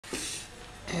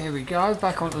Here we go,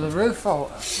 back onto the roof. Oh,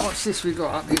 what's this we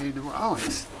got up here in the... Oh,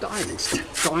 it's Dave,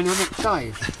 it's Dynamic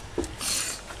Dave.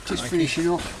 Just finishing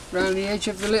off round the edge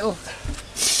of the little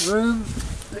room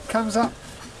that comes up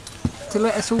to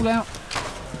let us all out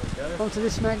onto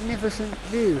this magnificent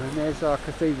view. And there's our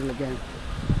cathedral again.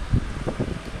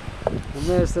 And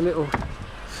there's the little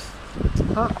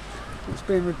hut that's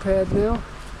been repaired now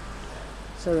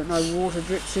so that no water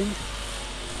drips in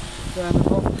down the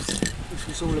box, which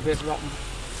was all a bit rotten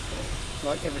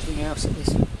like everything else at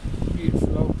this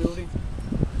beautiful old building.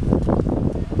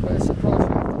 But it's a price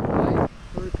we have to pay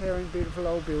for repairing beautiful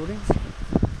old buildings.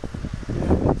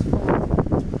 Now let's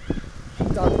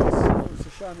find Douglas, who wants to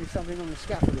show me something on the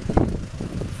scaffolding here.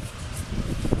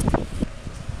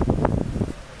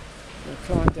 We'll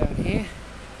climb down here.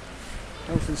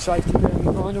 Health and safety bearing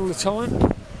in mind all the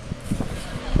time.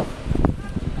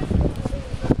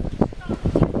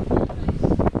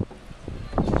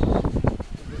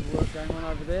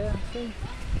 Over there, see?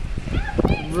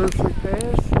 Some roof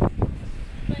repairs.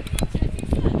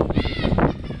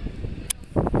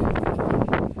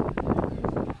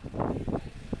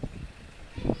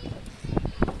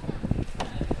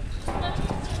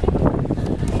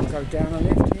 Go down a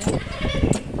lift here.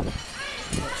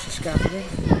 That's the scaffolding.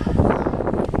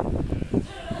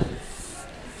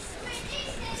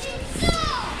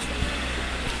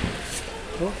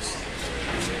 Oops.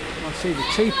 I see the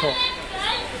teapot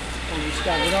on the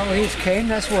scaffold. Oh, here's Ken,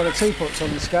 that's why the teapot's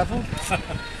on the scaffold.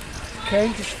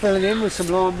 Ken, just fill it in with some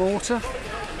lime mortar.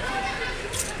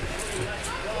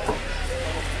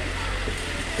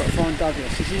 Got to find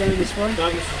Douglas. Is he going this way?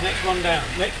 Douglas is next one down.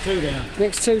 Next two down.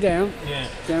 Next two down? Yeah.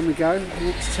 Down we go.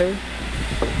 Next two.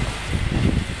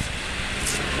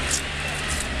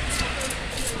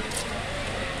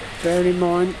 Bearing in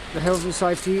mind the health and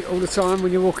safety all the time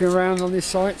when you're walking around on these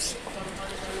sites.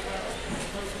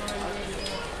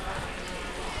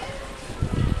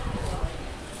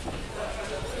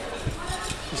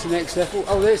 The next level.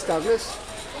 Oh, there's Douglas.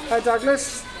 Hey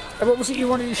Douglas, what was it you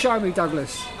wanted to show me,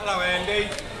 Douglas? Hello Andy,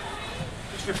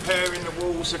 just repairing the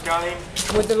walls again.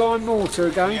 With the lime mortar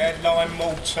again? Yeah, lime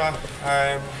mortar.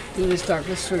 There's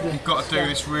Douglas through the... You've got to do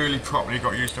this really properly, you've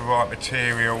got to use the right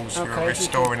materials. Okay, You're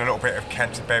restoring a little bit of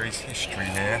Canterbury's history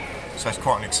here, so it's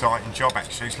quite an exciting job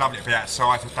actually. It's lovely to be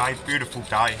outside today, beautiful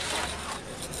day.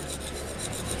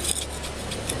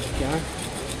 There we go.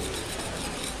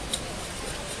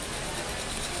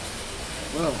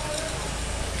 Well,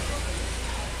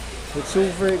 it's all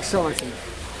very exciting.